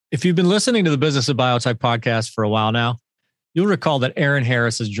If you've been listening to the Business of Biotech podcast for a while now, you'll recall that Erin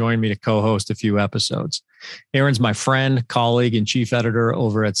Harris has joined me to co-host a few episodes. Erin's my friend, colleague, and chief editor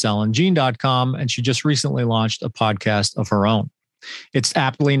over at CellAndGene.com, and she just recently launched a podcast of her own. It's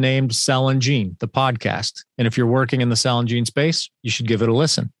aptly named Cell and Gene, the podcast. And if you're working in the cell and gene space, you should give it a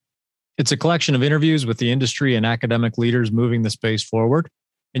listen. It's a collection of interviews with the industry and academic leaders moving the space forward.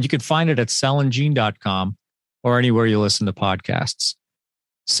 And you can find it at CellAndGene.com or anywhere you listen to podcasts.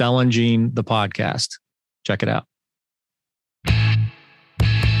 Cell and Gene, the podcast. Check it out.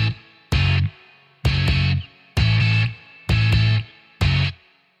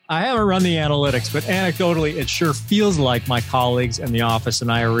 I haven't run the analytics, but anecdotally, it sure feels like my colleagues in the office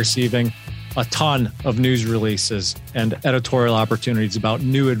and I are receiving a ton of news releases and editorial opportunities about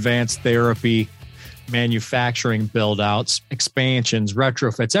new advanced therapy, manufacturing build-outs, expansions,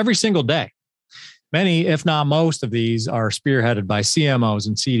 retrofits every single day. Many, if not most of these, are spearheaded by CMOs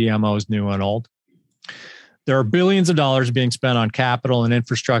and CDMOs, new and old. There are billions of dollars being spent on capital and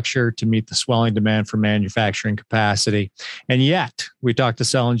infrastructure to meet the swelling demand for manufacturing capacity. And yet, we talk to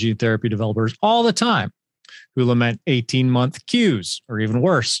cell and gene therapy developers all the time who lament 18-month queues, or even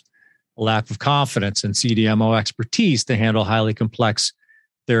worse, a lack of confidence in CDMO expertise to handle highly complex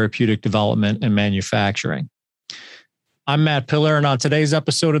therapeutic development and manufacturing. I'm Matt Pillar, and on today's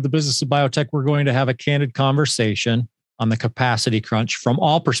episode of the Business of Biotech, we're going to have a candid conversation on the capacity crunch from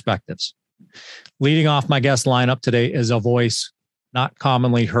all perspectives. Leading off my guest lineup today is a voice not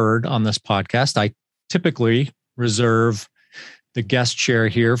commonly heard on this podcast. I typically reserve the guest chair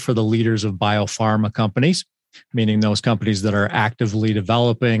here for the leaders of biopharma companies, meaning those companies that are actively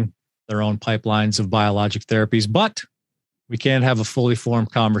developing their own pipelines of biologic therapies. But we can't have a fully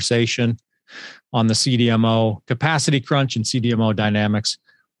formed conversation on the CDMO capacity crunch and CDMO dynamics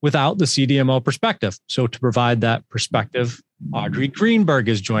without the CDMO perspective. So to provide that perspective, Audrey Greenberg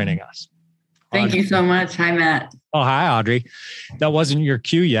is joining us. Thank you so much. Hi, Matt. Oh, hi, Audrey. That wasn't your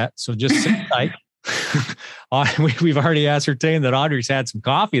cue yet, so just sit tight. We've already ascertained that Audrey's had some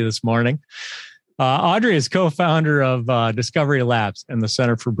coffee this morning. Audrey is co-founder of Discovery Labs and the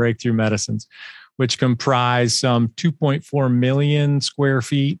Center for Breakthrough Medicines, which comprise some 2.4 million square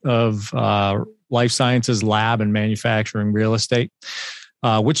feet of life sciences lab and manufacturing real estate,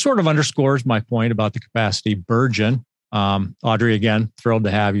 which sort of underscores my point about the capacity burgeon. Audrey, again, thrilled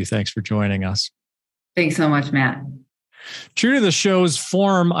to have you. Thanks for joining us. Thanks so much, Matt. True to the show's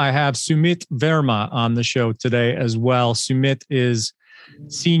form, I have Sumit Verma on the show today as well. Sumit is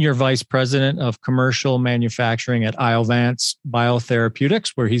Senior Vice President of Commercial Manufacturing at Iovance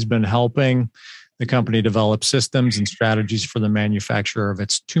Biotherapeutics, where he's been helping the company develop systems and strategies for the manufacture of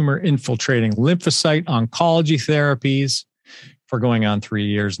its tumor-infiltrating lymphocyte oncology therapies for going on 3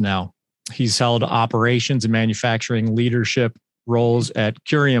 years now. He's held operations and manufacturing leadership roles at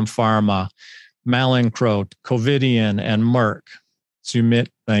Curium Pharma, Mallinckrodt, Covidien, and Merck. Sumit,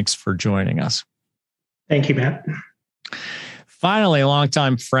 thanks for joining us. Thank you, Matt. Finally, a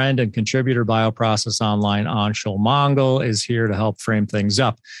longtime friend and contributor, Bioprocess Online, Anshul Mangal, is here to help frame things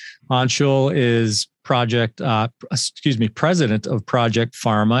up. Anshul is president of Project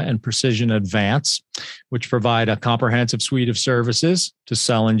Pharma and Precision Advance, which provide a comprehensive suite of services to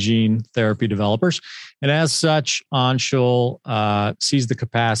cell and gene therapy developers. And as such, Anshul sees the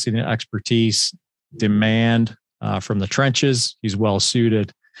capacity and expertise, demand from the trenches. He's well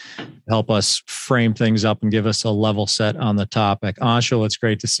suited to help us frame things up and give us a level set on the topic. Anshul, it's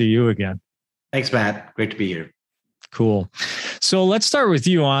great to see you again. Thanks, Matt. Great to be here. Cool. So let's start with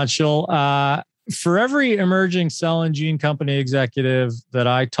you, Anshul. For every emerging cell and gene company executive that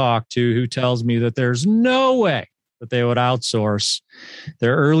I talk to who tells me that there's no way that they would outsource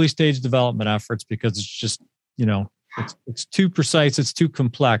their early stage development efforts because it's just, it's too precise, it's too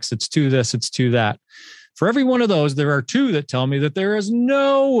complex, it's too this, it's too that. For every one of those, there are two that tell me that there is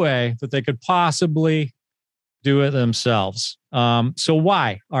no way that they could possibly do it themselves. So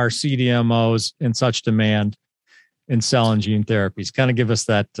why are CDMOs in such demand in cell and gene therapies? Kind of give us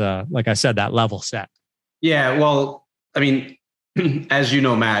that, like I said, that level set. Yeah, well, I mean, as you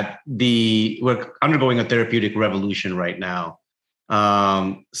know, Matt, we're undergoing a therapeutic revolution right now.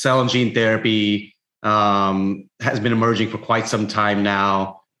 Cell and gene therapy has been emerging for quite some time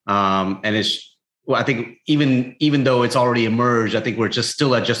now, and I think even though it's already emerged, I think we're just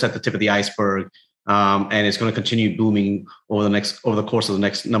at the tip of the iceberg, and it's going to continue booming over the course of the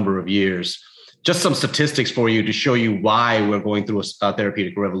next number of years. Just some statistics for you to show you why we're going through a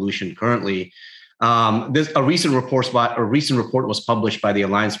therapeutic revolution currently. A recent report was published by the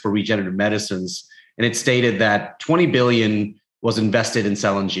Alliance for Regenerative Medicines, and it stated that $20 billion was invested in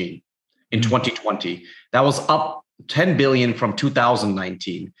cell and gene in 2020. That was up $10 billion from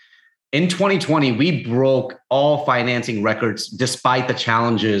 2019. In 2020, we broke all financing records despite the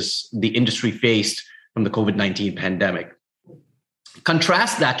challenges the industry faced from the COVID-19 pandemic.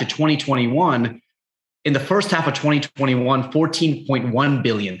 Contrast that to 2021. In the first half of 2021, $14.1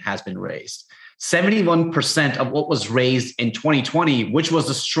 billion has been raised. 71% of what was raised in 2020, which was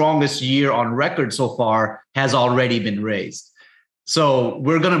the strongest year on record so far, has already been raised. So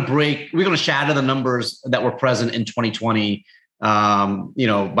we're going to shatter the numbers that were present in 2020,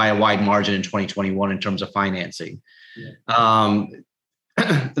 by a wide margin in 2021 in terms of financing. Yeah.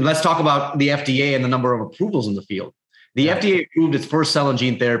 Let's talk about the FDA and the number of approvals in the field. The FDA approved its first cell and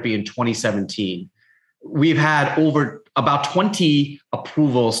gene therapy in 2017. We've had over about 20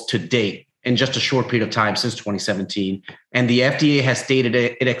 approvals to date in just a short period of time since 2017. And the FDA has stated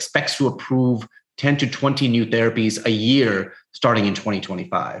it expects to approve 10 to 20 new therapies a year starting in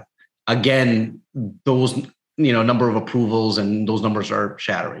 2025. Again, those number of approvals and those numbers are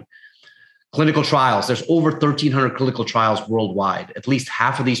shattering. Clinical trials, there's over 1,300 clinical trials worldwide. At least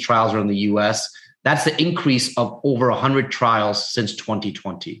half of these trials are in the US. That's the increase of over 100 trials since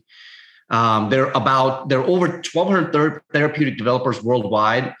 2020. There are over 1,200 therapeutic developers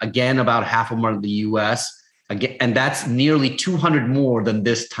worldwide. Again, about half of them are in the US. Again, and that's nearly 200 more than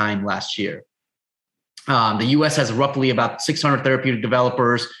this time last year. The US has roughly about 600 therapeutic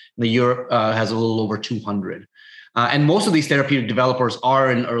developers. The Europe has a little over 200. And most of these therapeutic developers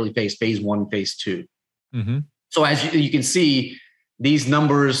are in early phase 1, phase 2. Mm-hmm. So as you can see, these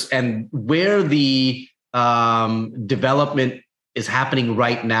numbers and where the development is happening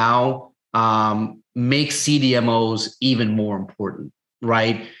right now makes CDMOs even more important,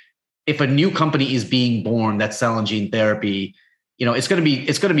 right? If a new company is being born that's cell and gene therapy, it's going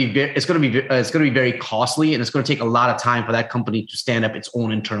to be very costly, and it's going to take a lot of time for that company to stand up its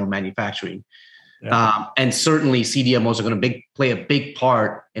own internal manufacturing. Yeah. And certainly CDMOs are going to play a big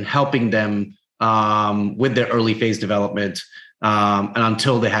part in helping them with their early phase development and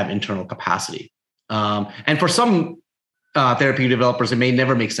until they have internal capacity. And for some therapeutic developers, it may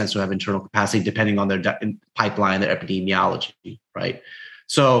never make sense to have internal capacity depending on their pipeline, their epidemiology, right?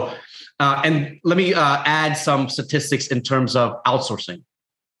 So, and let me add some statistics in terms of outsourcing.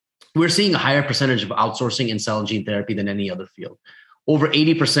 We're seeing a higher percentage of outsourcing in cell and gene therapy than any other field. Over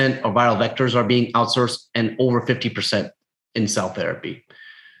 80% of viral vectors are being outsourced and over 50% in cell therapy.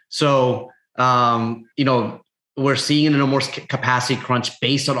 So, we're seeing an enormous capacity crunch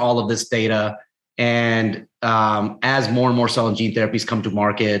based on all of this data. And as more and more cell and gene therapies come to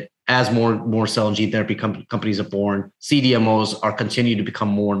market, as more cell and gene therapy companies are born, CDMOs are continuing to become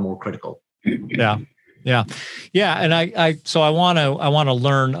more and more critical. Yeah. And I want to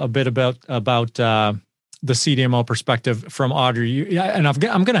learn a bit about the CDMO perspective from Audrey. I'm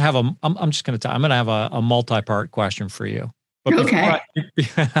going to have a multi-part question for you. But okay.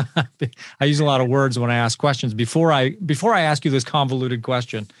 I use a lot of words when I ask questions. Before I ask you this convoluted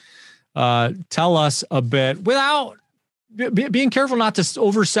question, tell us a bit, without being careful not to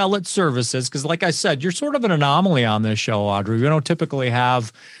oversell its services, because like I said, you're sort of an anomaly on this show, Audrey. We don't typically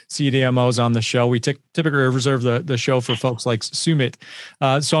have CDMOs on the show. We typically reserve the show for folks like Sumit.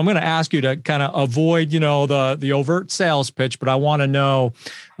 So I'm going to ask you to kind of avoid, the overt sales pitch, but I want to know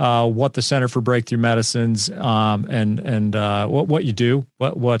what the Center for Breakthrough Medicines and what you do,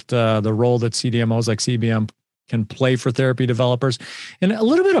 what the role that CDMOs like CBM can play for therapy developers, and a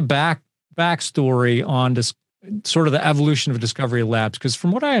little bit of backstory on this sort of the evolution of Discovery Labs. Because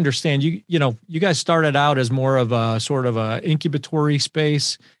from what I understand, you guys started out as more of a sort of a incubatory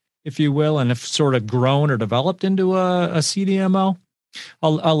space, if you will, and have sort of grown or developed into a CDMO.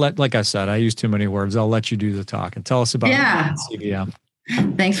 I'll let, like I said, I use too many words. I'll let you do the talk and tell us about CBM.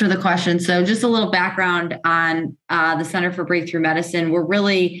 Thanks for the question. So just a little background on the Center for Breakthrough Medicine. We're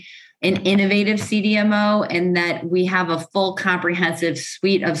really an innovative CDMO in that we have a full comprehensive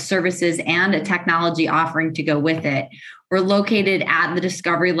suite of services and a technology offering to go with it. We're located at the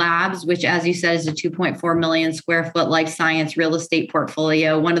Discovery Labs, which, as you said, is a 2.4 million square foot life science real estate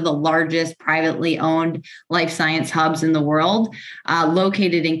portfolio, one of the largest privately owned life science hubs in the world,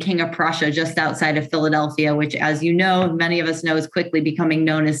 located in King of Prussia, just outside of Philadelphia, which, as you know, many of us know, is quickly becoming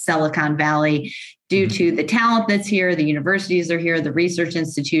known as Silicon Valley due to the talent that's here, the universities are here, the research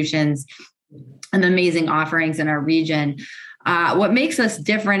institutions, and the amazing offerings in our region. What makes us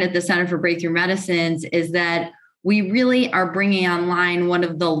different at the Center for Breakthrough Medicines is that we really are bringing online one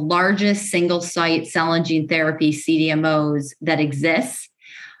of the largest single-site cell and gene therapy CDMOs that exists.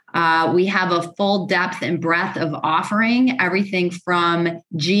 We have a full depth and breadth of offering, everything from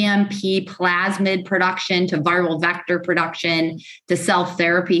GMP plasmid production to viral vector production to cell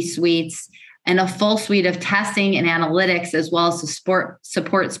therapy suites. and a full suite of testing and analytics, as well as the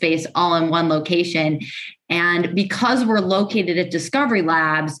support space all in one location. And because we're located at Discovery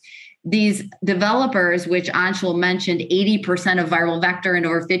Labs, these developers, which Anshul mentioned, 80% of viral vector and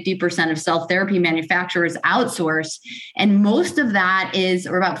over 50% of cell therapy manufacturers outsource. And most of that is,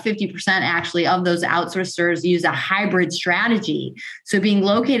 or about 50% actually, of those outsourcers use a hybrid strategy. So being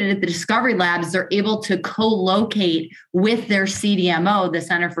located at the Discovery Labs, they're able to co-locate with their CDMO, the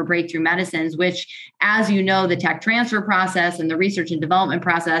Center for Breakthrough Medicines, which, as you know, the tech transfer process and the research and development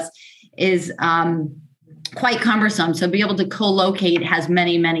process is quite cumbersome. So be able to co-locate has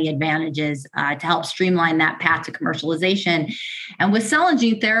many, many advantages to help streamline that path to commercialization. And with cell and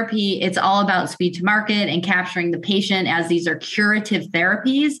gene therapy, it's all about speed to market and capturing the patient, as these are curative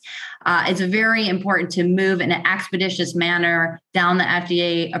therapies. It's very important to move in an expeditious manner down the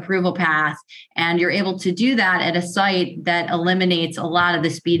FDA approval path. And you're able to do that at a site that eliminates a lot of the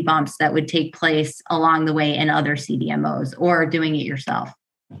speed bumps that would take place along the way in other CDMOs or doing it yourself.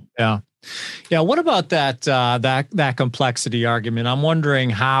 Yeah. Yeah. What about that complexity argument? I'm wondering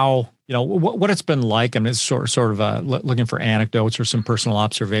how, what it's been like. I mean, it's sort of looking for anecdotes or some personal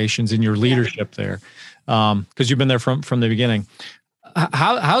observations in your leadership there, because you've been there from the beginning.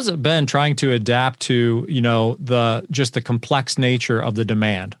 How's it been trying to adapt to, the complex nature of the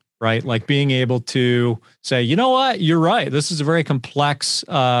demand, right? Like being able to say, you know what, you're right. This is a very complex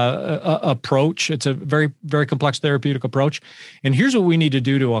approach. It's a very, very complex therapeutic approach. And here's what we need to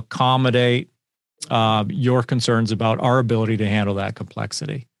do to accommodate your concerns about our ability to handle that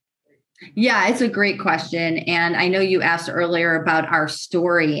complexity. Yeah, it's a great question. And I know you asked earlier about our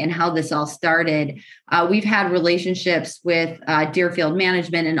story and how this all started. We've had relationships with Deerfield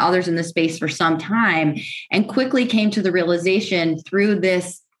Management and others in the space for some time, and quickly came to the realization through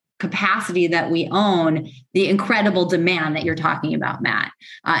this capacity that we own, the incredible demand that you're talking about, Matt,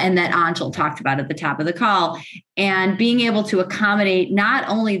 and that Anshul talked about at the top of the call, and being able to accommodate not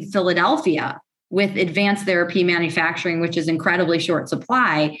only Philadelphia with advanced therapy manufacturing, which is incredibly short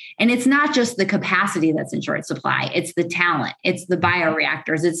supply. And it's not just the capacity that's in short supply, it's the talent, it's the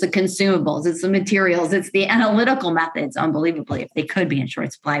bioreactors, it's the consumables, it's the materials, it's the analytical methods, unbelievably, if they could be in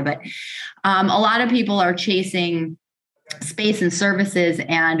short supply. But a lot of people are chasing space and services,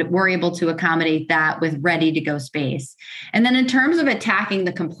 and we're able to accommodate that with ready to go space. And then in terms of attacking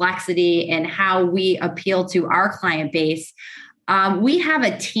the complexity and how we appeal to our client base, we have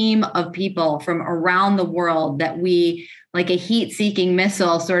a team of people from around the world that we, like a heat-seeking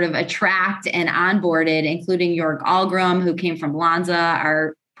missile, sort of attract and onboarded, including Jörg Algrim, who came from Lonza,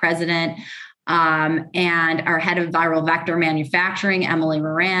 our president, and our head of viral vector manufacturing, Emily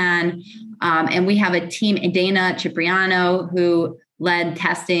Moran. And we have a team, Dana Cipriano, who led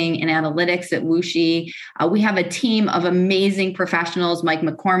testing and analytics at WuXi. We have a team of amazing professionals, Mike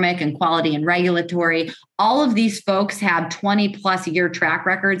McCormick in quality and regulatory. All of these folks have 20 plus year track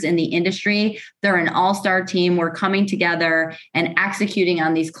records in the industry. They're an all-star team. We're coming together and executing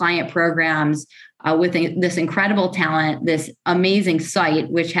on these client programs with this incredible talent, this amazing site,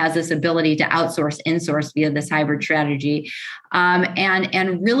 which has this ability to outsource, insource via this hybrid strategy.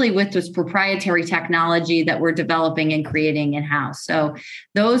 And really with this proprietary technology that we're developing and creating in-house. So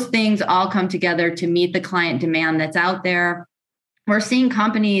those things all come together to meet the client demand that's out there. We're seeing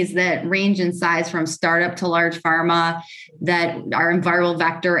companies that range in size from startup to large pharma that are in viral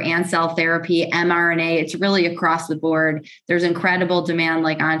vector and cell therapy, mRNA. It's really across the board. There's incredible demand,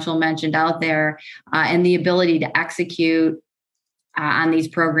 like Anshul mentioned, out there, and the ability to execute on these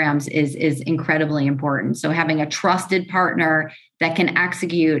programs is incredibly important. So having a trusted partner that can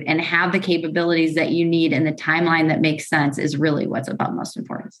execute and have the capabilities that you need and the timeline that makes sense is really what's of utmost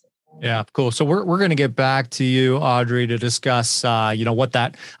importance. Yeah, cool. So we're going to get back to you, Audrey, to discuss, what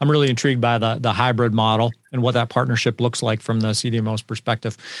that, I'm really intrigued by the hybrid model and what that partnership looks like from the CDMO's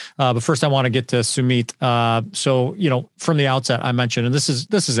perspective. But first I want to get to Sumeet. So, from the outset, I mentioned, and this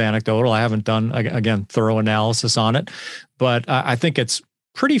is anecdotal. I haven't done, again, thorough analysis on it, but I think it's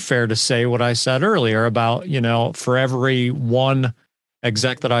pretty fair to say what I said earlier about, for every one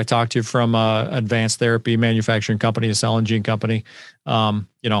exec that I talked to from advanced therapy manufacturing company, a cell and gene company,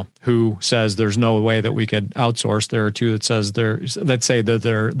 who says there's no way that we could outsource. There are two that say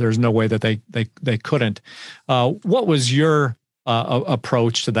that there's no way that they couldn't. What was your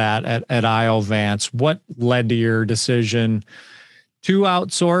approach to that at Iovance? What led to your decision to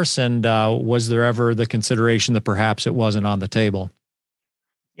outsource? And was there ever the consideration that perhaps it wasn't on the table?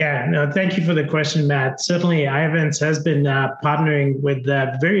 Yeah, no, thank you for the question, Matt. Certainly, Iovance has been partnering with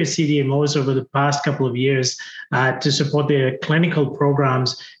various CDMOs over the past couple of years to support their clinical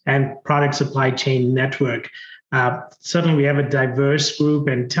programs and product supply chain network. Certainly, we have a diverse group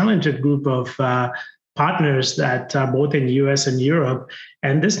and talented group of partners that are both in US and Europe.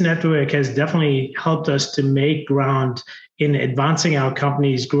 And this network has definitely helped us to make ground in advancing our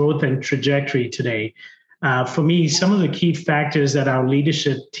company's growth and trajectory today. For me, some of the key factors that our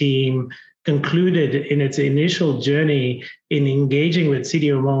leadership team concluded in its initial journey in engaging with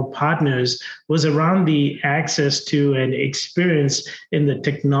CDMO partners was around the access to and experience in the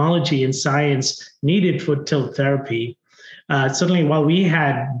technology and science needed for TIL therapy. Certainly, while we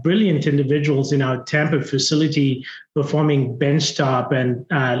had brilliant individuals in our Tampa facility performing benchtop and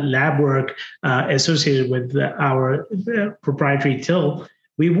lab work associated with our proprietary TIL,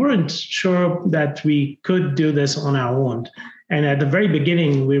 we weren't sure that we could do this on our own. And at the very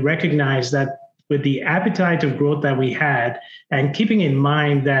beginning, we recognized that with the appetite of growth that we had, and keeping in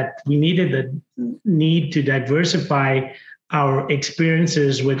mind that we needed the need to diversify our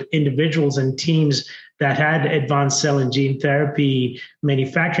experiences with individuals and teams that had advanced cell and gene therapy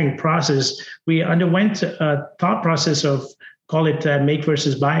manufacturing process, we underwent a thought process of, call it make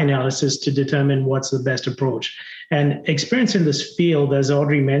versus buy analysis, to determine what's the best approach. And experience in this field, as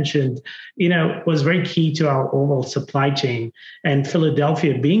Audrey mentioned, was very key to our overall supply chain. And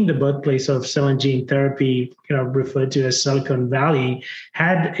Philadelphia, being the birthplace of cell and gene therapy, referred to as Silicon Valley,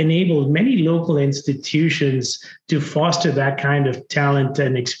 had enabled many local institutions to foster that kind of talent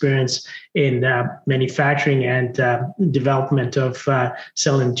and experience in manufacturing and development of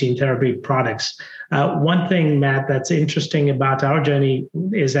cell and gene therapy products. One thing, Matt, that's interesting about our journey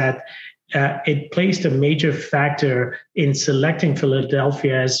is that it placed a major factor in selecting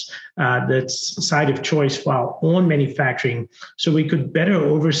Philadelphia as the site of choice for our own manufacturing, so we could better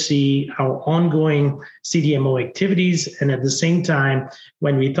oversee our ongoing CDMO activities. And at the same time,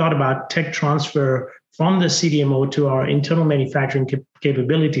 when we thought about tech transfer from the CDMO to our internal manufacturing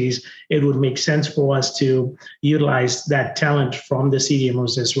capabilities, it would make sense for us to utilize that talent from the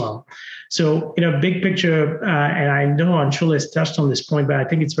CDMOs as well. So, big picture, and I know Anshul has touched on this point, but I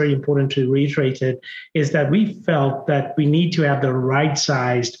think it's very important to reiterate it, is that we felt that we need to have the right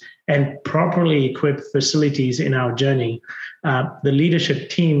sized and properly equipped facilities in our journey. The leadership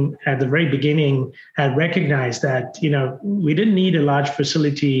team at the very beginning had recognized that, we didn't need a large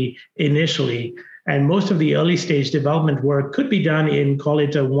facility initially. And most of the early stage development work could be done in, call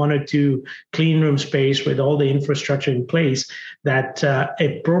it a 1 or 2 clean room space with all the infrastructure in place that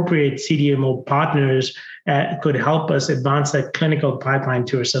appropriate CDMO partners could help us advance that clinical pipeline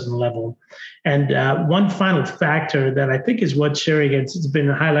to a certain level. And one final factor that I think is worth sharing, and it's been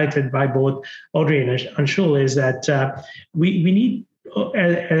highlighted by both Audrey and Anshul, is that we need,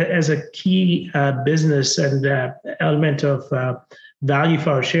 as a key business and element of value for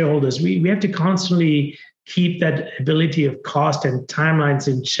our shareholders, we have to constantly keep that ability of cost and timelines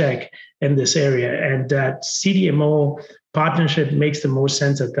in check in this area. And that CDMO partnership makes the most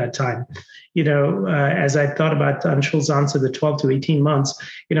sense at that time. As I thought about Anshul's answer, the 12 to 18 months,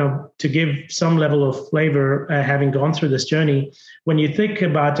 to give some level of flavor, having gone through this journey, when you think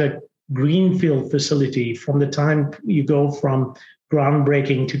about a greenfield facility, from the time you go from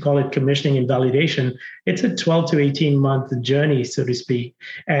groundbreaking to, call it, commissioning and validation, it's a 12 to 18 month journey, so to speak.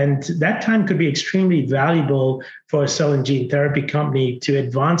 And that time could be extremely valuable for a cell and gene therapy company to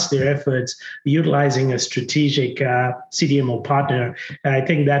advance their efforts utilizing a strategic CDMO partner. And I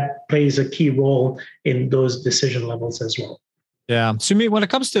think that plays a key role in those decision levels as well. Yeah. Sumit, when it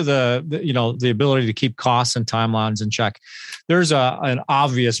comes to the ability to keep costs and timelines in check, there's an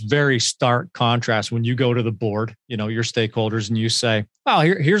obvious, very stark contrast when you go to the board, your stakeholders, and you say, "Oh,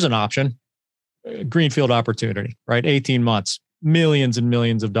 here's an option, greenfield opportunity, right? 18 months, millions and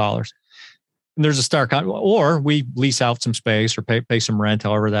millions of dollars." And there's a stark, or we lease out some space or pay some rent,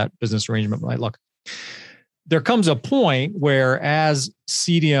 however that business arrangement might look. There comes a point where, as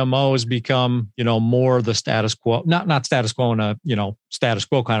CDMOs become, more the status quo, not status quo in a, status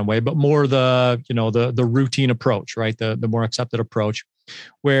quo kind of way, but more the routine approach, right? The more accepted approach,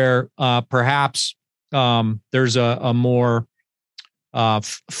 where perhaps there's a more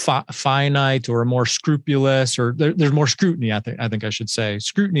finite or a more scrupulous, or there's more scrutiny. I think I should say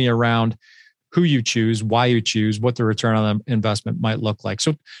scrutiny around who you choose, why you choose, what the return on the investment might look like.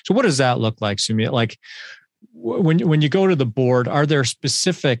 So what does that look like, Sumit? Like, when you go to the board, are there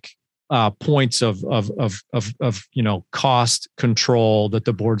specific points of cost control that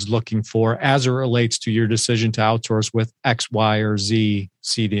the board's looking for as it relates to your decision to outsource with X, Y, or Z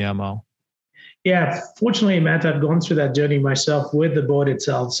CDMO? Yeah, fortunately, Matt, I've gone through that journey myself with the board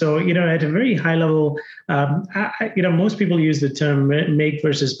itself. So, at a very high level, most people use the term make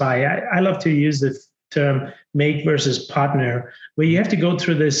versus buy. I love to use the term make versus partner, where you have to go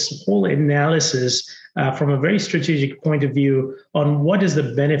through this whole analysis from a very strategic point of view on what is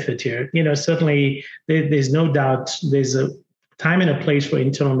the benefit here. Certainly there's no doubt there's a time and a place for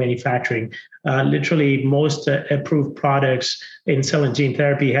internal manufacturing. Literally, most approved products in cell and gene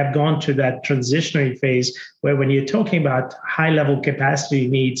therapy have gone through that transitionary phase where when you're talking about high-level capacity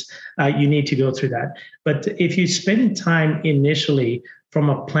needs, you need to go through that. But if you spend time initially from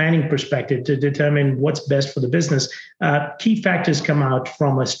a planning perspective to determine what's best for the business, key factors come out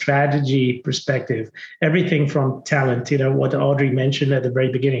from a strategy perspective. Everything from talent, what Audrey mentioned at the very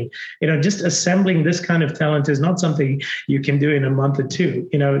beginning. Just assembling this kind of talent is not something you can do in a month or two.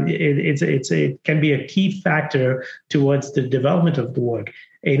 It can be a key factor towards the development of the work.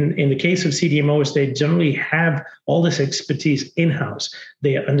 In the case of CDMOs, they generally have all this expertise in-house.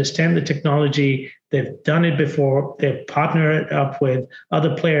 They understand the technology. They've done it before. They've partnered up with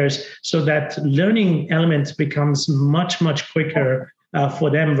other players so that learning element becomes much, much quicker for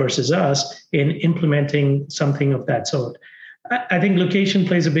them versus us in implementing something of that sort. I think location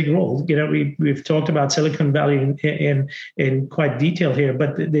plays a big role. We've talked about Silicon Valley in quite detail here,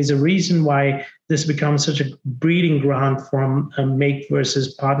 but there's a reason why this becomes such a breeding ground from a make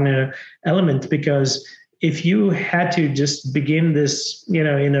versus partner element, because if you had to just begin this,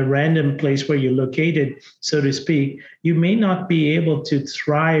 in a random place where you're located, so to speak, you may not be able to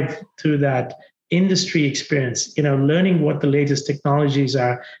thrive through that industry experience, learning what the latest technologies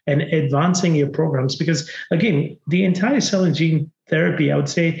are and advancing your programs. Because again, the entire cell and gene therapy, I would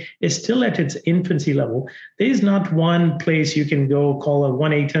say, is still at its infancy level. There's not one place you can go call a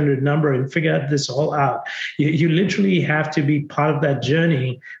 1-800 number and figure this all out. You literally have to be part of that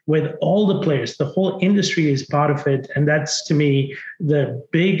journey with all the players. The whole industry is part of it. And that's, to me, the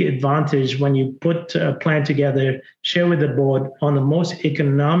big advantage when you put a plan together, share with the board on the most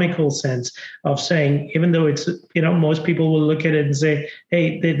economical sense of saying, even though it's, most people will look at it and say,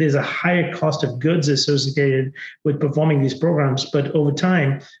 hey, there's a higher cost of goods associated with performing these programs. But over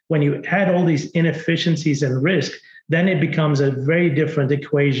time, when you add all these inefficiencies and risk, then it becomes a very different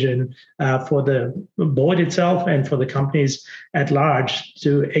equation for the board itself and for the companies at large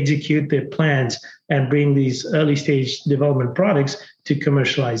to execute their plans and bring these early stage development products to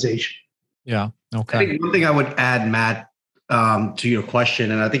commercialization. Yeah. Okay. I think one thing I would add, Matt, to your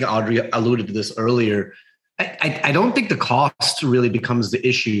question, and I think Audrey alluded to this earlier, I don't think the cost really becomes the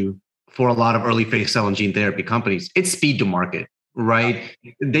issue for a lot of early phase cell and gene therapy companies. It's speed to market, right?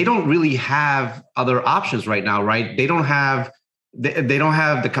 They don't really have other options right now, right? They don't have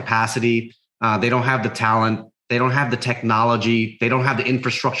the capacity. They don't have the talent. They don't have the technology. They don't have the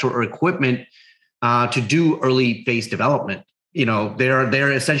infrastructure or equipment to do early phase development.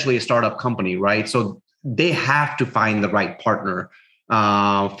 They're essentially a startup company, right? So they have to find the right partner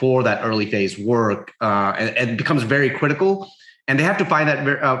for that early phase work, and it becomes very critical. And they have to find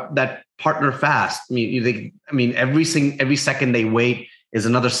that partner fast. Every second they wait is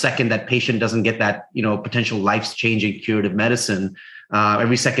another second that patient doesn't get that potential life-changing curative medicine.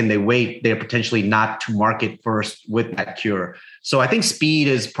 Every second they wait, they're potentially not to market first with that cure. So I think speed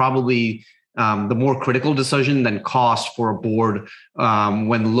is probably the more critical decision than cost for a board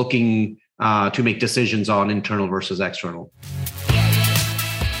when looking to make decisions on internal versus external.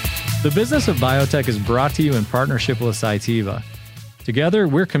 The Business of Biotech is brought to you in partnership with Cytiva. Together,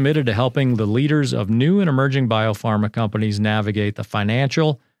 we're committed to helping the leaders of new and emerging biopharma companies navigate the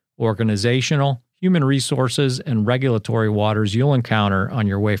financial, organizational, human resources, and regulatory waters you'll encounter on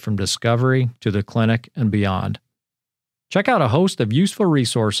your way from discovery to the clinic and beyond. Check out a host of useful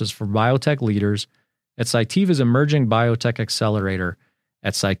resources for biotech leaders at Cytiva's Emerging Biotech Accelerator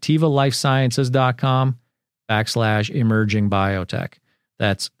at cytivalifesciences.com/emerging biotech.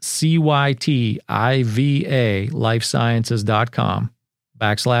 That's CYTIVA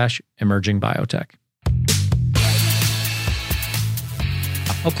lifesciences.com/emerging biotech.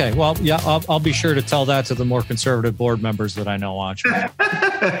 Okay, well, yeah, I'll be sure to tell that to the more conservative board members that I know, Anshul.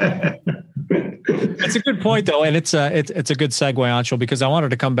 It's a good point, though, and it's a good segue, Anshul, because I wanted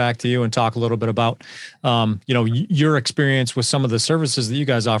to come back to you and talk a little bit about, your experience with some of the services that you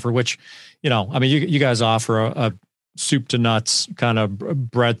guys offer. Which, you guys offer a soup to nuts kind of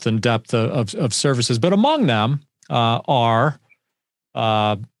breadth and depth of services, but among them are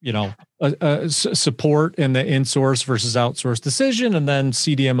support in the in-source versus outsource decision, and then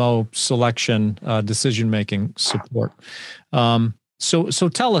CDMO selection decision-making support. So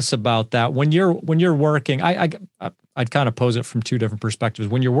tell us about that. When you're working, I'd kind of pose it from two different perspectives.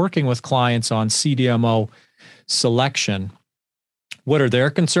 When you're working with clients on CDMO selection, what are their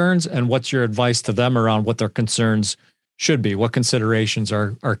concerns, and what's your advice to them around what their concerns should be? What considerations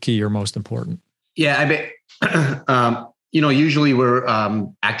are key or most important? Yeah, Usually we're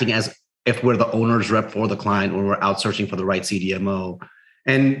acting as if we're the owner's rep for the client when we're outsourcing for the right CDMO.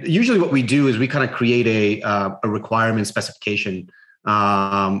 And usually what we do is we kind of create a requirement specification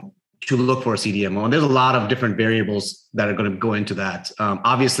to look for a CDMO. And there's a lot of different variables that are going to go into that.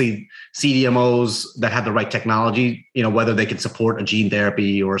 Obviously, CDMOs that have the right technology, whether they can support a gene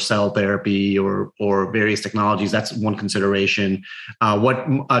therapy or cell therapy or various technologies, that's one consideration. What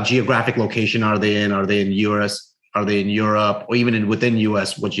geographic location are they in? Are they in US? Are they in Europe, or even within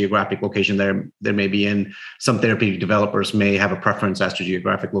US, what geographic location there may be in? Some therapeutic developers may have a preference as to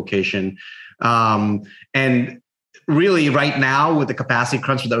geographic location. And really right now with the capacity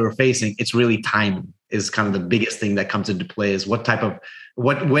crunch that we're facing, it's really time is kind of the biggest thing that comes into play. Is when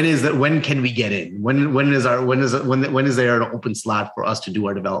can we get in? When is there an open slot for us to do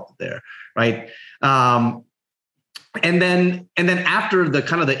our development there, right? And then after the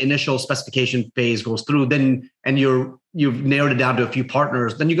kind of the initial specification phase goes through, and you've narrowed it down to a few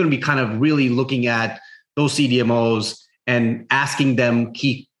partners, then you're going to be kind of really looking at those CDMOs and asking them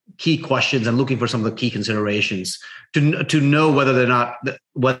key questions and looking for some of the key considerations to know whether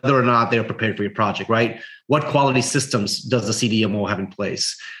or not they're prepared for your project, right? What quality systems does the CDMO have in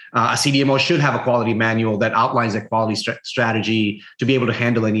place? A CDMO should have a quality manual that outlines a quality strategy to be able to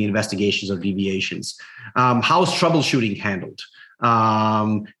handle any investigations or deviations. How is troubleshooting handled?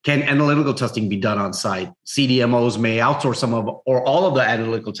 Can analytical testing be done on site? CDMOs may outsource some of or all of the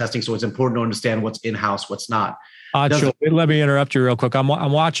analytical testing, so it's important to understand what's in-house, what's not. Let me interrupt you real quick. I'm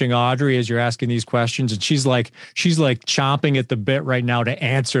watching Audrey as you're asking these questions, and she's like chomping at the bit right now to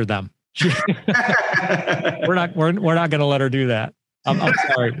answer them. We're not going to let her do that. I'm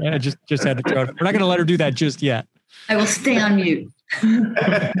sorry. I just had to throw it. We're not going to let her do that just yet. I will stay on mute.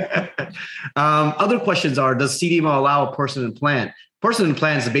 Other questions are: does CDMO allow a person implant? Person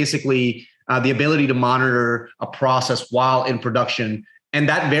implant is basically the ability to monitor a process while in production. And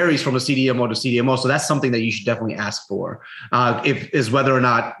that varies from a CDMO to CDMO. So that's something that you should definitely ask for, is whether or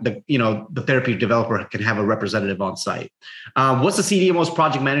not the therapeutic developer can have a representative on site. What's the CDMO's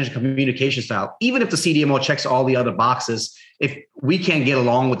project management communication style? Even if the CDMO checks all the other boxes, if we can't get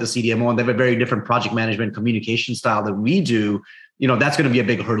along with the CDMO and they have a very different project management communication style than we do, that's going to be a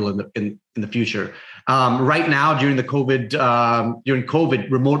big hurdle in the future. Right now, during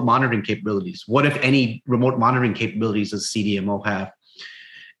COVID, remote monitoring capabilities. What, if any, remote monitoring capabilities does CDMO have?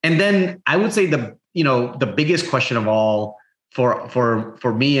 And then I would say the biggest question of all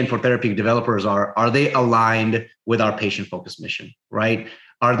for me and for therapeutic developers are they aligned with our patient-focused mission, right?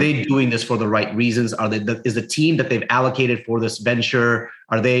 Are they doing this for the right reasons? Is the team that they've allocated for this venture,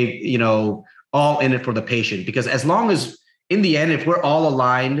 are they, all in it for the patient? Because as long as, in the end, if we're all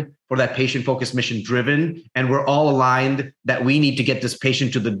aligned for that patient-focused mission driven, and we're all aligned that we need to get this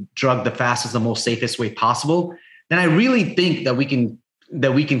patient to the drug the fastest, the most safest way possible, then I really think that we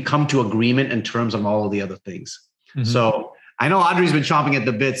can come to agreement in terms of all of the other things. Mm-hmm. So I know Audrey's been chomping at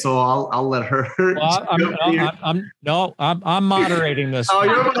the bit, so I'll let her. Well, I'm moderating this. Oh,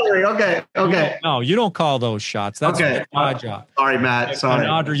 you're moderating. Okay. No, you don't call those shots. That's my job. Sorry, Matt. Sorry,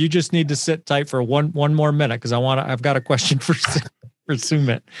 and Audrey. You just need to sit tight for one more minute because I've got a question for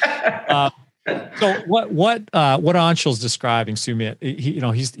Sumit. So what Anshul's describing, Sumit,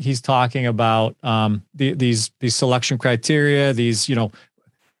 he's talking about these selection criteria. These,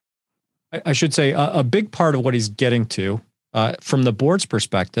 I should say a big part of what he's getting to from the board's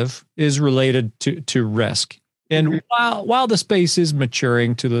perspective is related to risk. And while the space is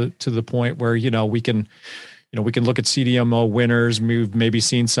maturing to the point where we can look at CDMO winners, we've maybe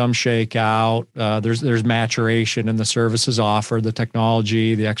seen some shakeout. There's maturation in the services offered, the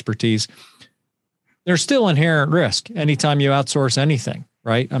technology, the expertise. There's still inherent risk anytime you outsource anything,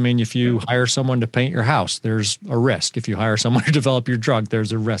 right? I mean, if you hire someone to paint your house, there's a risk. If you hire someone to develop your drug,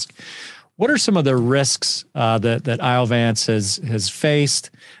 there's a risk. What are some of the risks that Iovance has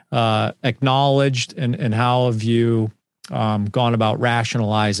faced, acknowledged, and how have you gone about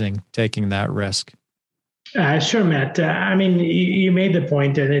rationalizing taking that risk? Sure, Matt. I mean, you made the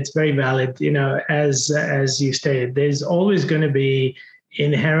point, and it's very valid. As you stated, there's always going to be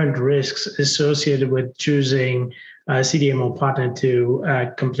inherent risks associated with choosing a CDMO partner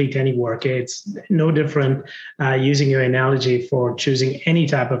to complete any work. It's no different using your analogy for choosing any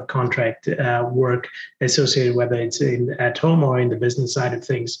type of contract work associated, whether it's at home or in the business side of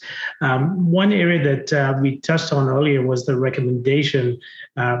things. One area that we touched on earlier was the recommendation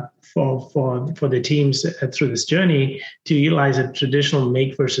for the teams through this journey to utilize a traditional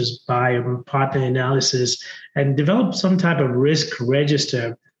make versus buy or partner analysis and develop some type of risk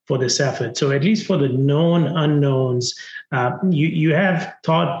register for this effort. So at least for the known unknowns, you have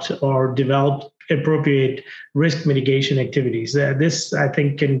thought or developed appropriate risk mitigation activities. This, I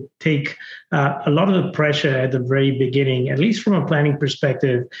think, can take a lot of the pressure at the very beginning, at least from a planning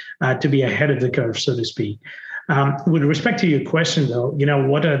perspective, to be ahead of the curve, so to speak. With respect to your question, though,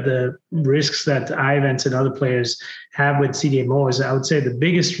 what are the risks that Iovance and other players have with CDMOs? I would say the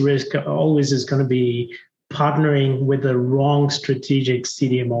biggest risk always is going to be partnering with the wrong strategic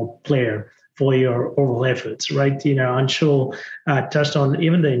CDMO player for your overall efforts, right? Anshul touched on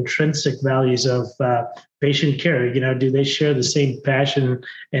even the intrinsic values of patient care. Do they share the same passion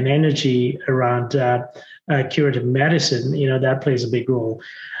and energy around curative medicine? That plays a big role.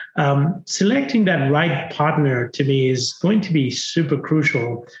 Selecting that right partner to me is going to be super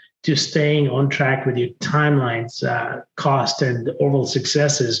crucial to staying on track with your timelines, cost, and overall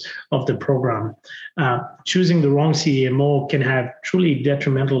successes of the program. Choosing the wrong CDMO can have truly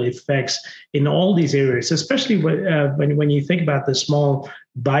detrimental effects in all these areas, especially when you think about the small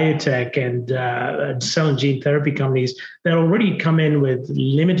biotech and cell and gene therapy companies that already come in with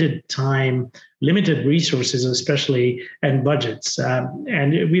limited time, limited resources, especially, and budgets.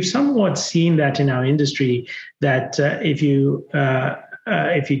 And we've somewhat seen that in our industry, that if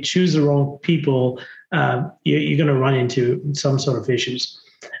you choose the wrong people, you're going to run into some sort of issues.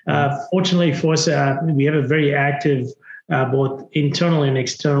 Fortunately for us, we have a very active both internal and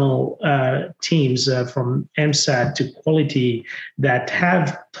external teams from MSAT to quality that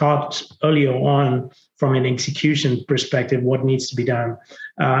have thought earlier on from an execution perspective what needs to be done.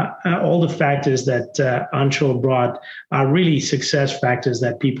 All the factors that Anshul brought are really success factors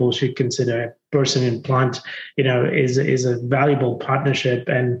that people should consider. Person in plant, is a valuable partnership,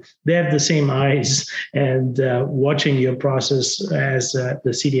 and they have the same eyes and watching your process as the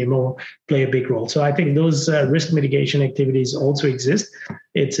CDMO play a big role. So I think those risk mitigation activities also exist.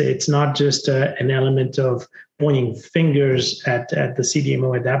 It's not just an element of pointing fingers at the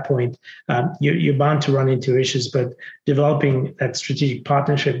CDMO at that point. You're bound to run into issues, but developing that strategic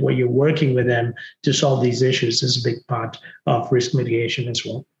partnership where you're working with them to solve these issues is a big part of risk mitigation as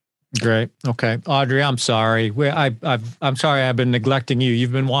well. Great. Okay. Audrey, I'm sorry. I'm sorry I've been neglecting you.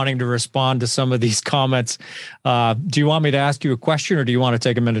 You've been wanting to respond to some of these comments. Do you want me to ask you a question, or do you want to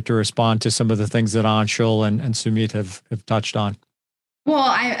take a minute to respond to some of the things that Anshul and Sumit have touched on? Well,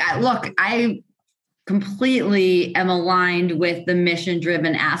 I completely am aligned with the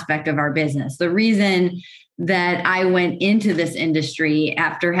mission-driven aspect of our business. The reason that I went into this industry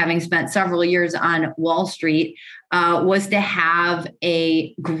after having spent several years on Wall Street was to have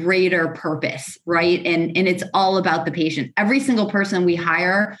a greater purpose, right? And it's all about the patient. Every single person we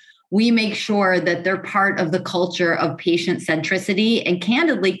hire, we make sure that they're part of the culture of patient centricity and,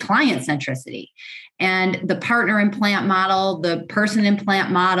 candidly, client centricity. And the partner implant model, the person implant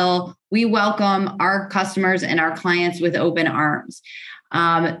model, we welcome our customers and our clients with open arms.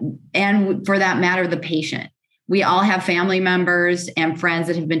 And for that matter, the patient. We all have family members and friends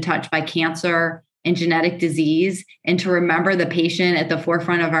that have been touched by cancer and genetic disease, and to remember the patient at the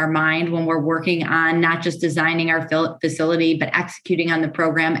forefront of our mind when we're working on not just designing our facility, but executing on the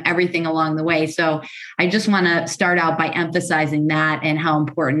program, everything along the way. So I just want to start out by emphasizing that and how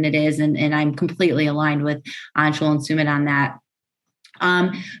important it is. And I'm completely aligned with Anshul and Sumit on that.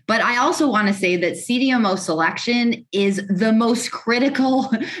 But I also want to say that CDMO selection is the most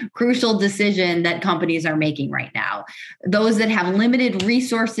crucial decision that companies are making right now. Those that have limited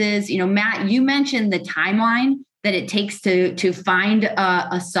resources, Matt, you mentioned the timeline that it takes to find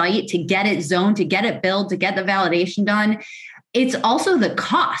a site, to get it zoned, to get it built, to get the validation done. It's also the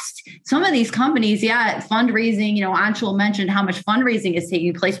cost. Some of these companies, fundraising, Anshul mentioned how much fundraising is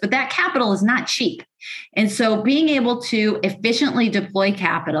taking place, but that capital is not cheap. And so being able to efficiently deploy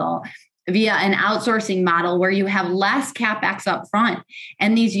capital via an outsourcing model where you have less CapEx up front,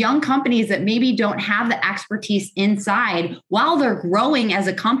 and these young companies that maybe don't have the expertise inside, while they're growing as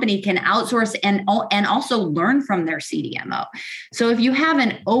a company, can outsource and also learn from their CDMO. So if you have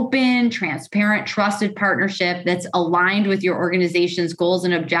an open, transparent, trusted partnership that's aligned with your organization's goals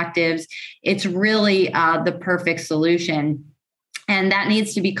and objectives, it's really the perfect solution. And that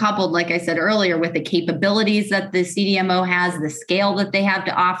needs to be coupled, like I said earlier, with the capabilities that the CDMO has, the scale that they have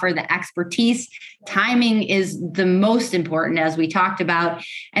to offer, the expertise. Timing is the most important, as we talked about.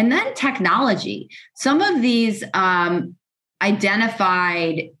 And then technology. Some of these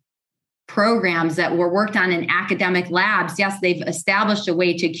identified programs that were worked on in academic labs, yes, they've established a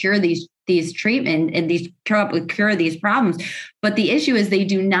way to cure these treatment and cure these problems. But the issue is they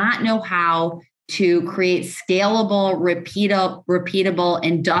do not know how to create scalable, repeatable,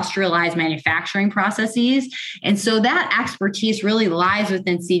 industrialized manufacturing processes. And so that expertise really lies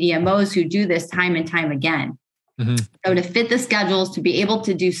within CDMOs who do this time and time again. Mm-hmm. So to fit the schedules, to be able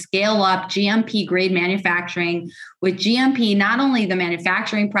to do scale up GMP grade manufacturing with GMP, not only the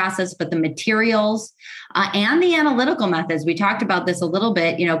manufacturing process, but the materials and the analytical methods. We talked about this a little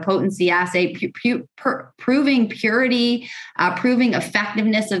bit, potency assay, proving purity, proving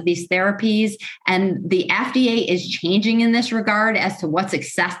effectiveness of these therapies. And the FDA is changing in this regard as to what's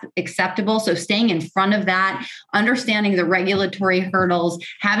acceptable. So staying in front of that, understanding the regulatory hurdles,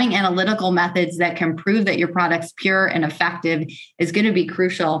 having analytical methods that can prove that your product's pure and effective is going to be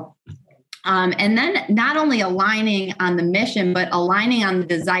crucial. And then not only aligning on the mission, but aligning on the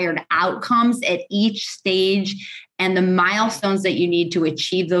desired outcomes at each stage and the milestones that you need to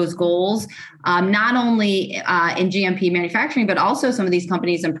achieve those goals, not only in GMP manufacturing, but also some of these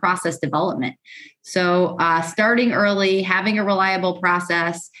companies in process development. So starting early, having a reliable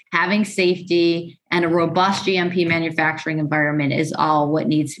process, having safety, and a robust GMP manufacturing environment is all what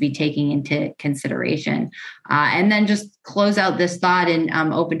needs to be taken into consideration. And then just close out this thought and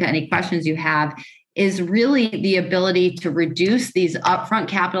open to any questions you have is really the ability to reduce these upfront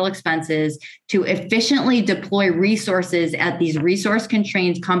capital expenses, to efficiently deploy resources at these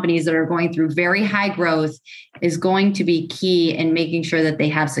resource-constrained companies that are going through very high growth is going to be key in making sure that they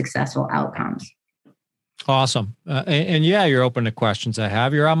have successful outcomes. Awesome. And yeah, you're open to questions I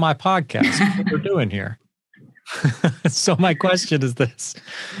have. You're on my podcast. That's what we're doing here. So my question is this.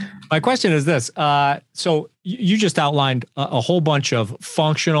 So you just outlined a whole bunch of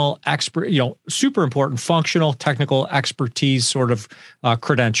functional super important functional technical expertise sort of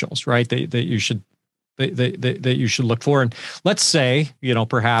credentials, right? That you should look for. And let's say,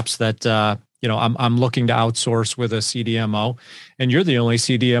 perhaps that, I'm looking to outsource with a CDMO, and you're the only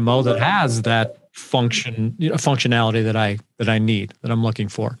CDMO that has that functionality that I need, that I'm looking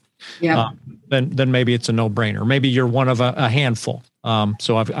for. Yeah. Then maybe it's a no-brainer. Maybe you're one of a handful.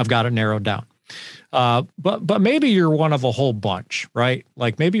 So I've got it narrowed down. But maybe you're one of a whole bunch, right?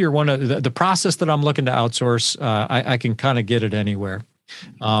 Like maybe you're one of the process that I'm looking to outsource. I can kind of get it anywhere,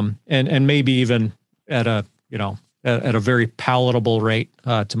 and maybe even at a very palatable rate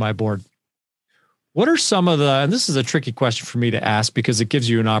to my board. What are some of and this is a tricky question for me to ask because it gives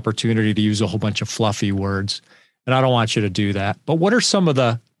you an opportunity to use a whole bunch of fluffy words, and I don't want you to do that. But what are some of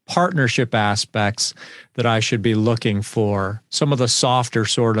the partnership aspects that I should be looking for? Some of the softer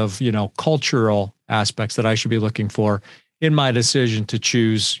sort of, cultural aspects that I should be looking for in my decision to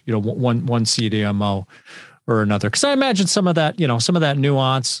choose, one CDMO or another. Because I imagine some of that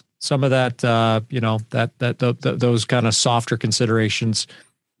nuance, some of that, those kind of softer considerations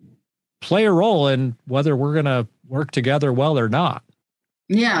play a role in whether we're going to work together well or not.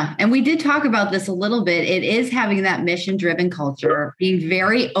 Yeah. And we did talk about this a little bit. It is having that mission-driven culture, being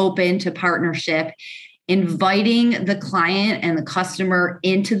very open to partnership, inviting the client and the customer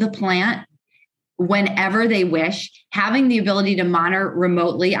into the plant whenever they wish, having the ability to monitor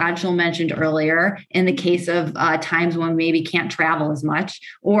remotely. Anshul mentioned earlier, in the case of times when maybe can't travel as much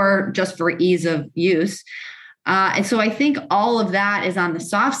or just for ease of use. And so I think all of that is on the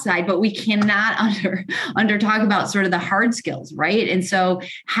soft side, but we cannot under talk about sort of the hard skills, right? And so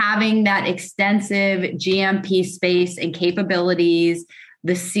having that extensive GMP space and capabilities,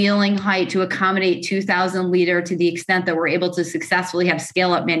 the ceiling height to accommodate 2,000 liter to the extent that we're able to successfully have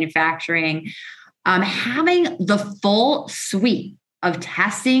scale up manufacturing, having the full suite of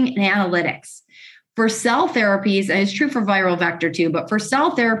testing and analytics. For cell therapies, and it's true for viral vector too, but for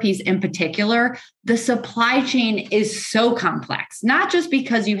cell therapies in particular, the supply chain is so complex, not just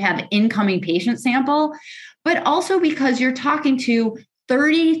because you have incoming patient sample, but also because you're talking to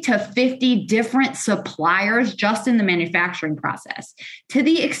 30 to 50 different suppliers just in the manufacturing process. To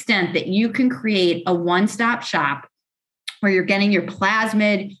the extent that you can create a one-stop shop where you're getting your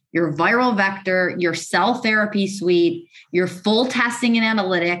plasmid, your viral vector, your cell therapy suite, your full testing and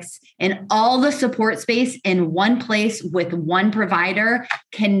analytics, and all the support space in one place with one provider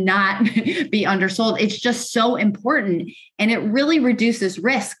cannot be undersold. It's just so important. And it really reduces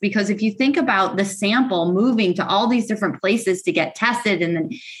risk because if you think about the sample moving to all these different places to get tested, and then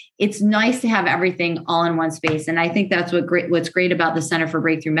it's nice to have everything all in one space. And I think that's what's great about the Center for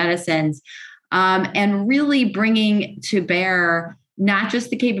Breakthrough Medicines. And really bringing to bear not just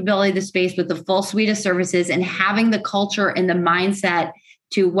the capability of the space, but the full suite of services and having the culture and the mindset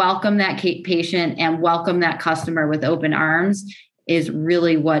to welcome that patient and welcome that customer with open arms is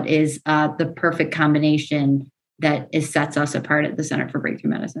really what is the perfect combination that sets us apart at the Center for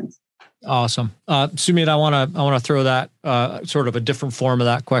Breakthrough Medicines. Awesome. Sumit, I want to throw that sort of a different form of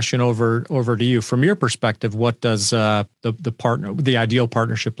that question over to you. From your perspective, what does the ideal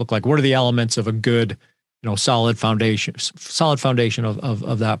partnership look like? What are the elements of a good, solid foundation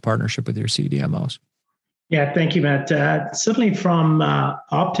of that partnership with your CDMOs? Yeah, thank you, Matt. Certainly from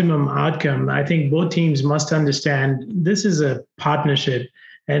optimum outcome, I think both teams must understand this is a partnership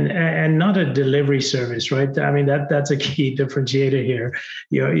and not a delivery service, right? I mean, that's a key differentiator here.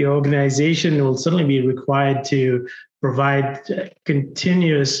 Your organization will certainly be required to provide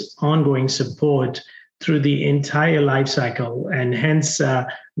continuous ongoing support through the entire life cycle. And hence,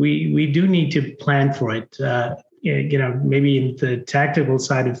 we do need to plan for it. Maybe in the tactical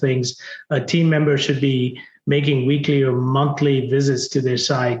side of things, a team member should be making weekly or monthly visits to their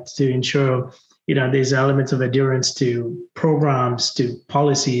site to ensure there's elements of adherence to programs, to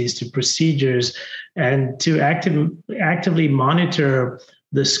policies, to procedures, and to actively monitor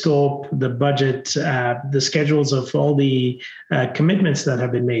the scope, the budget, the schedules of all the commitments that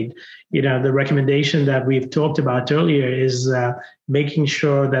have been made. The recommendation that we've talked about earlier is making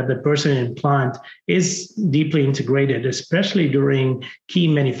sure that the person in plant is deeply integrated, especially during key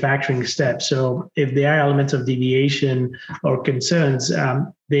manufacturing steps. So if there are elements of deviation or concerns,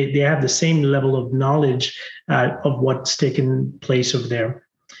 they have the same level of knowledge of what's taken place over there.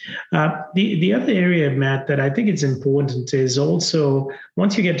 The other area, Matt, that I think it's important is also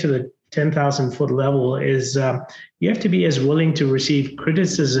once you get to the 10,000 foot level is you have to be as willing to receive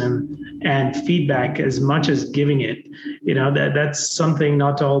criticism and feedback as much as giving it. That's something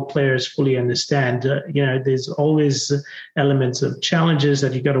not all players fully understand. There's always elements of challenges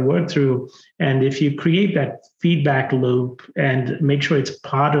that you got to work through. And if you create that feedback loop and make sure it's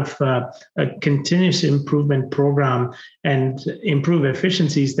part of a continuous improvement program and improve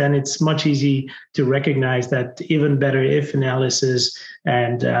efficiencies, then it's much easier to recognize that even better if analysis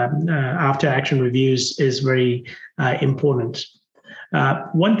and after action reviews is very important.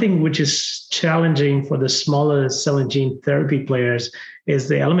 One thing which is challenging for the smaller cell and gene therapy players is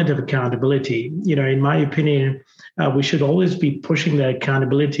the element of accountability. In my opinion, we should always be pushing the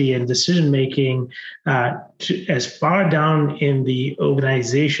accountability and decision-making as far down in the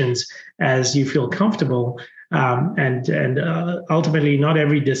organizations as you feel comfortable. And ultimately, not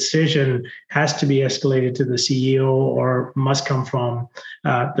every decision has to be escalated to the CEO or must come from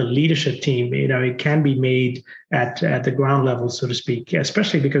the leadership team. It can be made at the ground level, so to speak,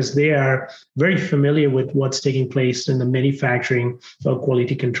 especially because they are very familiar with what's taking place in the manufacturing or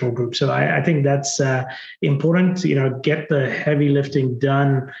quality control group. So I think that's important. Get the heavy lifting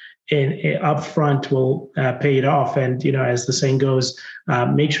done upfront will pay it off. And, as the saying goes,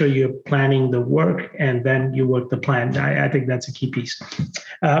 make sure you're planning the work and then you work the plan. I think that's a key piece.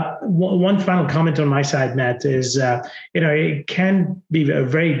 One final comment on my side, Matt, is, it can be a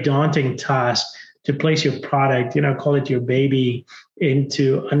very daunting task to place your product, call it your baby,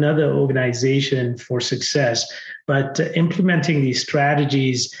 into another organization for success. But implementing these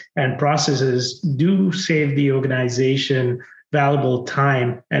strategies and processes do save the organization valuable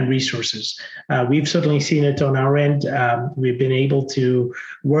time and resources. We've certainly seen it on our end. We've been able to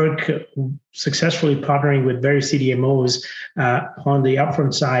work successfully partnering with various CDMOs on the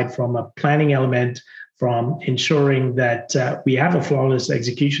upfront side from a planning element, from ensuring that we have a flawless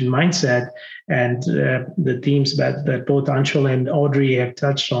execution mindset, and the themes that both Anshul and Audrey have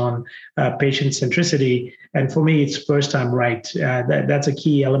touched on, patient centricity. And for me, it's first time right. That's a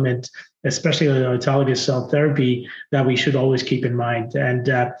key element, especially in autologous cell therapy, that we should always keep in mind.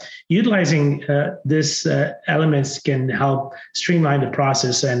 And utilizing these elements can help streamline the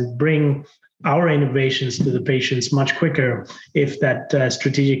process and bring our innovations to the patients much quicker if that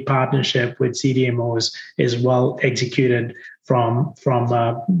strategic partnership with CDMOs is well executed from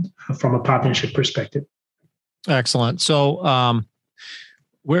a partnership perspective. Excellent. So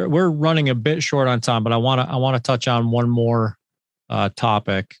we're running a bit short on time, but I want to touch on one more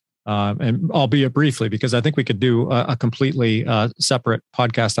topic. And albeit briefly, because I think we could do a completely separate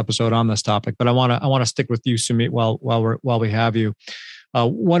podcast episode on this topic. But I want to stick with you, Sumit, while we have you.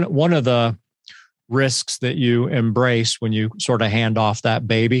 One of the risks that you embrace when you sort of hand off that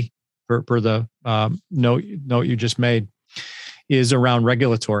baby, per the note you just made, is around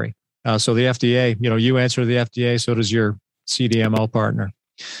regulatory. So the FDA, you answer the FDA, so does your CDMO partner.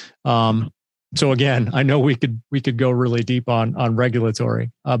 So again, I know we could go really deep on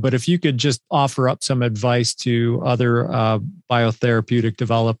regulatory, but if you could just offer up some advice to other biotherapeutic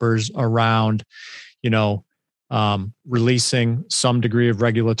developers around, releasing some degree of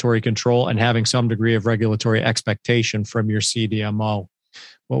regulatory control and having some degree of regulatory expectation from your CDMO,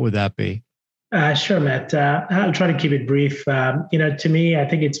 what would that be? Sure, Matt. I'll try to keep it brief. To me, I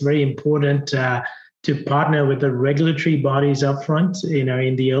think it's very important to partner with the regulatory bodies up front,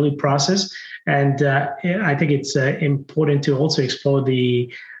 in the early process. And I think it's important to also explore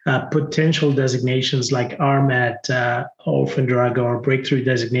the potential designations like RMAT, orphan drug or breakthrough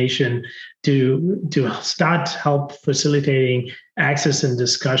designation to start help facilitating access and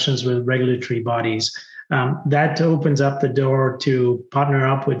discussions with regulatory bodies. That opens up the door to partner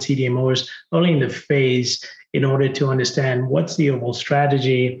up with CDMOs early in the phase in order to understand what's the overall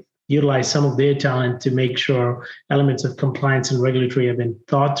strategy, utilize some of their talent to make sure elements of compliance and regulatory have been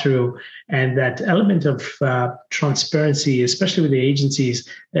thought through, and that element of transparency, especially with the agencies,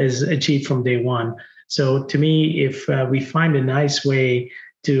 is achieved from day one. So to me, if we find a nice way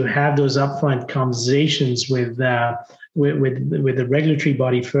to have those upfront conversations with the regulatory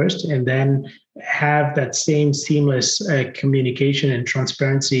body first, and then have that same seamless communication and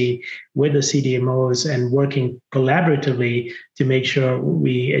transparency with the CDMOs and working collaboratively to make sure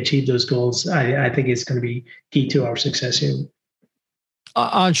we achieve those goals, I think it's going to be key to our success here.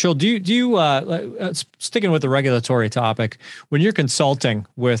 Anshul, do you sticking with the regulatory topic, when you're consulting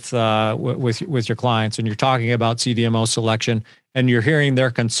with your clients and you're talking about CDMO selection and you're hearing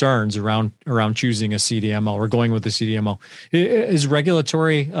their concerns around choosing a CDMO or going with a CDMO, is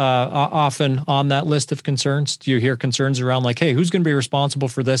regulatory often on that list of concerns? Do you hear concerns around like, hey, who's going to be responsible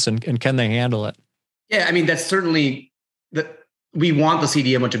for this and can they handle it? Yeah, I mean, that's certainly we want the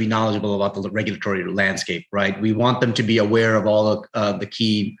CDMO to be knowledgeable about the regulatory landscape, right? We want them to be aware of all the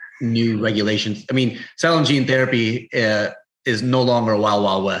key new regulations. I mean, cell and gene therapy is no longer a wild,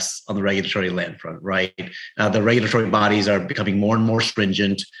 wild west on the regulatory land front, right? The regulatory bodies are becoming more and more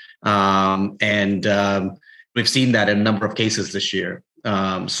stringent. And we've seen that in a number of cases this year.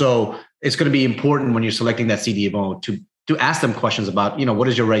 So it's going to be important when you're selecting that CDMO to ask them questions about, what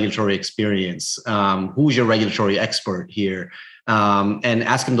is your regulatory experience? Who's your regulatory expert here? And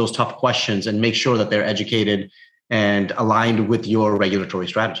ask them those tough questions and make sure that they're educated and aligned with your regulatory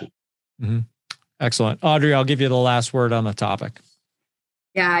strategy. Mm-hmm. Excellent. Audrey, I'll give you the last word on the topic.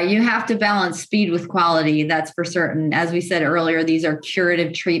 Yeah, you have to balance speed with quality. That's for certain. As we said earlier, these are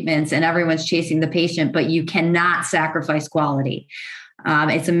curative treatments and everyone's chasing the patient, but you cannot sacrifice quality.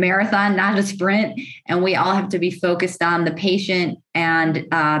 It's a marathon, not a sprint, and we all have to be focused on the patient and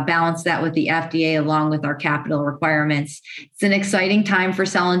balance that with the FDA along with our capital requirements. It's an exciting time for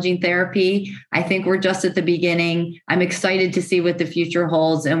cell and gene therapy. I think we're just at the beginning. I'm excited to see what the future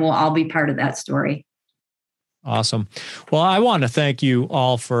holds, and we'll all be part of that story. Awesome. Well, I want to thank you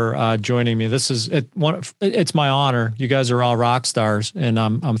all for joining me. It's my honor. You guys are all rock stars, and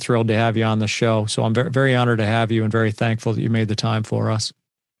I'm thrilled to have you on the show. So I'm very, very honored to have you, and very thankful that you made the time for us.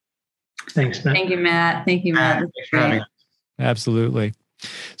 Thanks, Matt. Thank you, Matt. Thank you, Matt. Absolutely.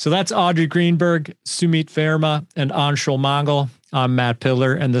 So that's Audrey Greenberg, Sumit Verma, and Anshul Mangal. I'm Matt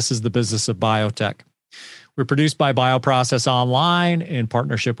Pillar, and this is The Business of Biotech. We're produced by Bioprocess Online in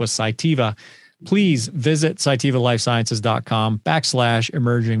partnership with Cytiva. Please visit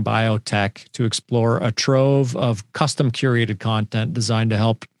cytivalifesciences.com/emerging biotech to explore a trove of custom curated content designed to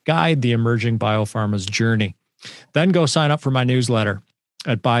help guide the emerging biopharma's journey. Then go sign up for my newsletter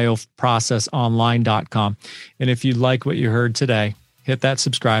at bioprocessonline.com. And if you like what you heard today, hit that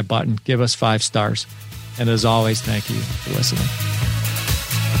subscribe button, give us 5 stars. And as always, thank you for listening.